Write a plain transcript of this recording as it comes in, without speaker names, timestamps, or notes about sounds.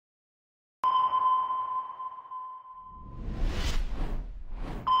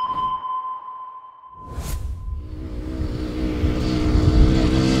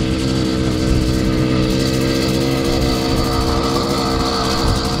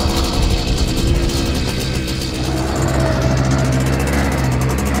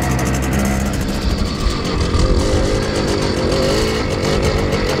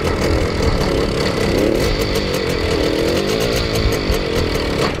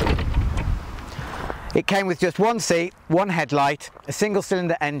It came with just one seat, one headlight, a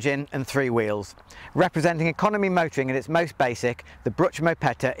single-cylinder engine and 3 wheels. Representing economy motoring at its most basic, the Brutsch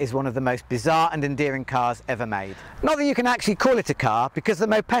Mopetta is one of the most bizarre and endearing cars ever made. Not that you can actually call it a car, because the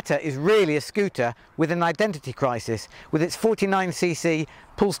Mopetta is really a scooter with an identity crisis, with its 49cc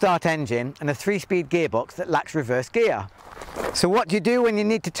pull-start engine and a 3-speed gearbox that lacks reverse gear. So what do you do when you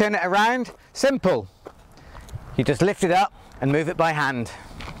need to turn it around? Simple. You just lift it up and move it by hand.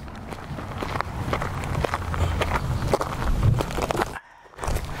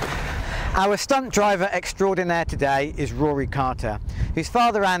 Our stunt driver extraordinaire today is Rory Carter, whose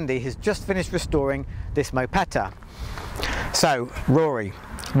father Andy has just finished restoring this Mopetta. So, Rory,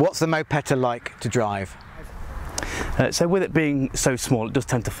 what's the Mopetta like to drive? So with it being so small, it does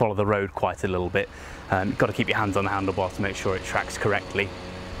tend to follow the road quite a little bit. You've got to keep your hands on the handlebar to make sure it tracks correctly.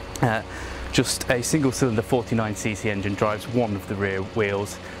 Just a single cylinder 49cc engine drives one of the rear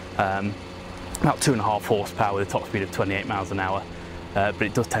wheels, about 2.5 horsepower with a top speed of 28 miles an hour. But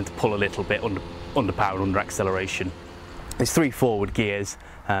it does tend to pull a little bit under power and under acceleration. There's 3 forward gears,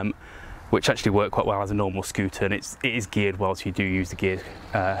 which actually work quite well as a normal scooter, and it is geared well, so you do use the gear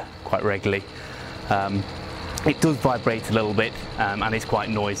quite regularly. It does vibrate a little bit and it's quite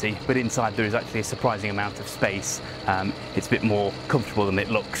noisy, but inside there is actually a surprising amount of space. It's a bit more comfortable than it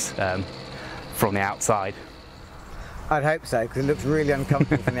looks from the outside. I'd hope so, because it looks really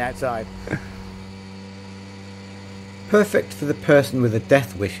uncomfortable from the outside. Perfect for the person with a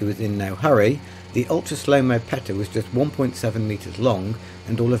death wish who was in no hurry, the ultra-slow Mopetta was just 1.7 metres long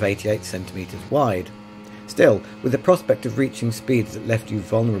and all of 88 centimetres wide. Still, with the prospect of reaching speeds that left you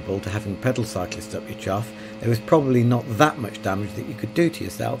vulnerable to having pedal cyclists up your chuff, there was probably not that much damage that you could do to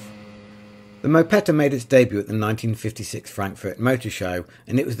yourself. The Mopetta made its debut at the 1956 Frankfurt Motor Show,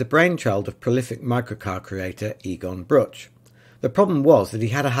 and it was the brainchild of prolific microcar creator Egon Brutsch. The problem was that he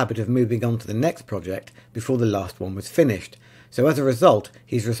had a habit of moving on to the next project before the last one was finished, so as a result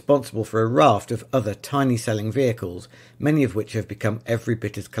he's responsible for a raft of other tiny selling vehicles, many of which have become every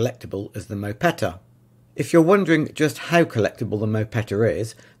bit as collectible as the Mopetta. If you're wondering just how collectible the Mopetta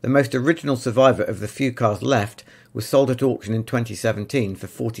is, the most original survivor of the few cars left was sold at auction in 2017 for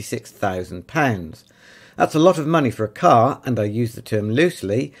 £46,000. That's a lot of money for a car, and I use the term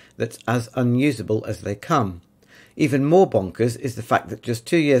loosely, that's as unusable as they come. Even more bonkers is the fact that just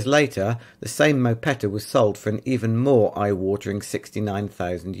 2 years later, the same Mopetta was sold for an even more eye-watering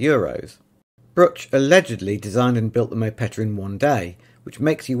 €69,000. Brutsch allegedly designed and built the Mopetta in one day, which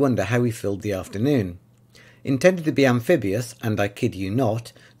makes you wonder how he filled the afternoon. Intended to be amphibious, and I kid you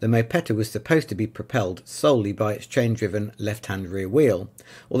not, the Mopetta was supposed to be propelled solely by its chain-driven left-hand rear wheel,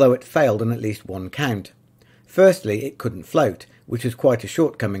 although it failed on at least one count. Firstly, it couldn't float, which was quite a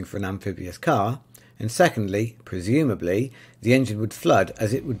shortcoming for an amphibious car, and secondly, presumably, the engine would flood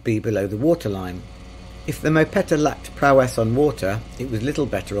as it would be below the waterline. If the Mopetta lacked prowess on water, it was little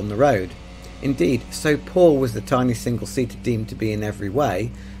better on the road. Indeed, so poor was the tiny single-seater deemed to be in every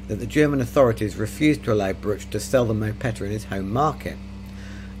way, that the German authorities refused to allow Brutsch to sell the Mopetta in his home market.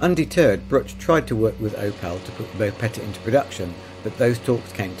 Undeterred, Brutsch tried to work with Opel to put the Mopetta into production, but those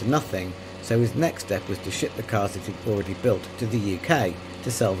talks came to nothing, so his next step was to ship the cars that he'd already built to the UK to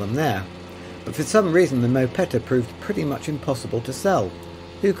sell them there. But for some reason the Mopetta proved pretty much impossible to sell.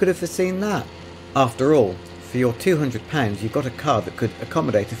 Who could have foreseen that? After all, for your £200 you got a car that could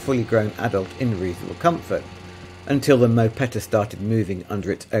accommodate a fully grown adult in reasonable comfort. Until the Mopetta started moving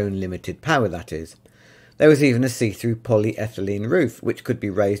under its own limited power, that is. There was even a see-through polyethylene roof which could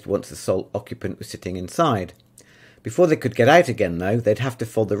be raised once the sole occupant was sitting inside. Before they could get out again though, they'd have to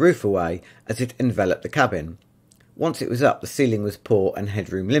fold the roof away as it enveloped the cabin. Once it was up, the ceiling was poor and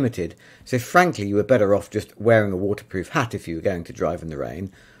headroom limited, so frankly you were better off just wearing a waterproof hat if you were going to drive in the rain,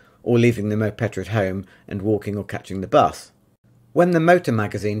 or leaving the Mopetta at home and walking or catching the bus. When the Motor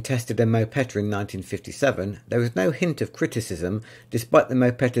magazine tested a Mopetta in 1957, there was no hint of criticism, despite the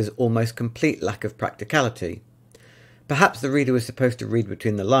Mopetta's almost complete lack of practicality. Perhaps the reader was supposed to read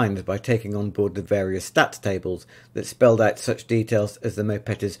between the lines by taking on board the various stats tables that spelled out such details as the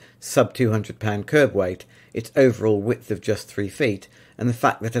Mopetta's sub-200-pound curb weight, its overall width of just 3 feet, and the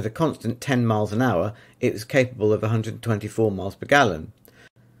fact that at a constant 10 miles an hour it was capable of 124 miles per gallon.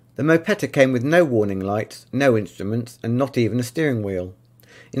 The Mopetta came with no warning lights, no instruments, and not even a steering wheel.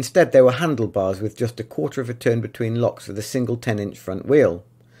 Instead there were handlebars with just a quarter of a turn between locks with a single 10-inch front wheel.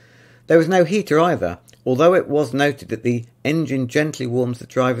 There was no heater either, although it was noted that the engine gently warms the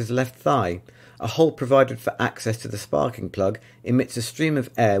driver's left thigh. A hole provided for access to the sparking plug emits a stream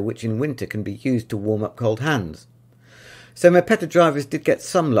of air which in winter can be used to warm up cold hands. So Mopetta drivers did get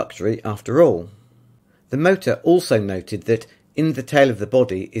some luxury after all. The motor also noted that In the tail of the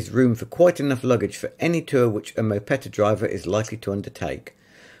body is room for quite enough luggage for any tour which a Mopetta driver is likely to undertake,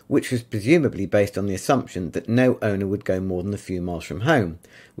 which was presumably based on the assumption that no owner would go more than a few miles from home,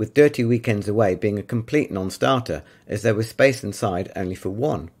 with dirty weekends away being a complete non-starter, as there was space inside only for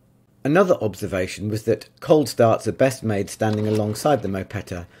one. Another observation was that cold starts are best made standing alongside the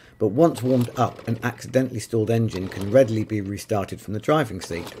Mopetta, but once warmed up, an accidentally stalled engine can readily be restarted from the driving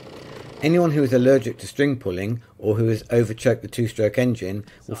seat. Anyone who is allergic to string pulling or who has overchoked the two-stroke engine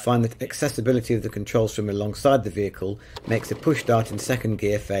will find that accessibility of the controls from alongside the vehicle makes a push start in second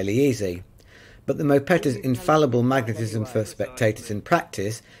gear fairly easy. But the Mopetta's infallible magnetism for spectators in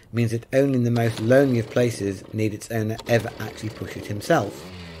practice means that only in the most lonely of places need its owner ever actually push it himself.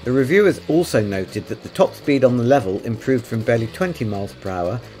 The reviewers also noted that the top speed on the level improved from barely 20 miles per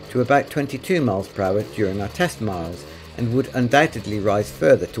hour to about 22 miles per hour during our test miles, and would undoubtedly rise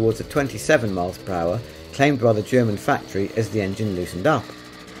further towards the 27 miles per hour claimed by the German factory as the engine loosened up.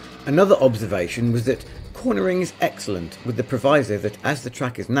 Another observation was that cornering is excellent, with the proviso that as the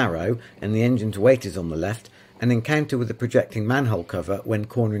track is narrow and the engine's weight is on the left, an encounter with a projecting manhole cover when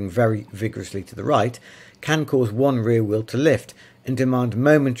cornering very vigorously to the right can cause one rear wheel to lift and demand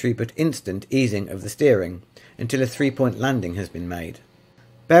momentary but instant easing of the steering until a three-point landing has been made.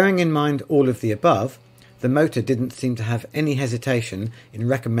 Bearing in mind all of the above, the motor didn't seem to have any hesitation in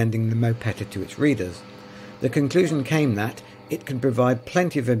recommending the Mopetta to its readers. The conclusion came that it can provide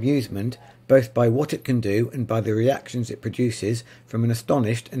plenty of amusement both by what it can do and by the reactions it produces from an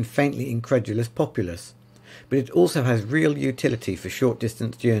astonished and faintly incredulous populace, but it also has real utility for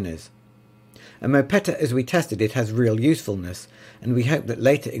short-distance journeys. A Mopetta as we tested it has real usefulness, and we hope that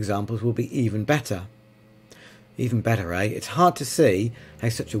later examples will be even better. Even better, eh? It's hard to see how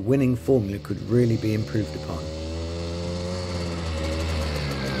such a winning formula could really be improved upon.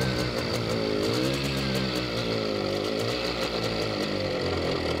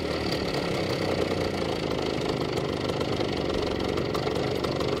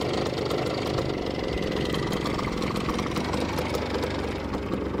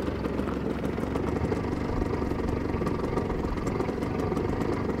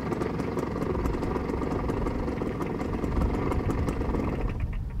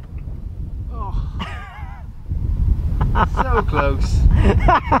 So close.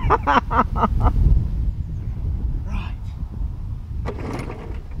 Right.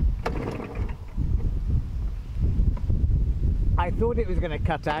 I thought it was going to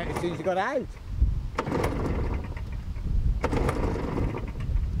cut out as soon as you got out.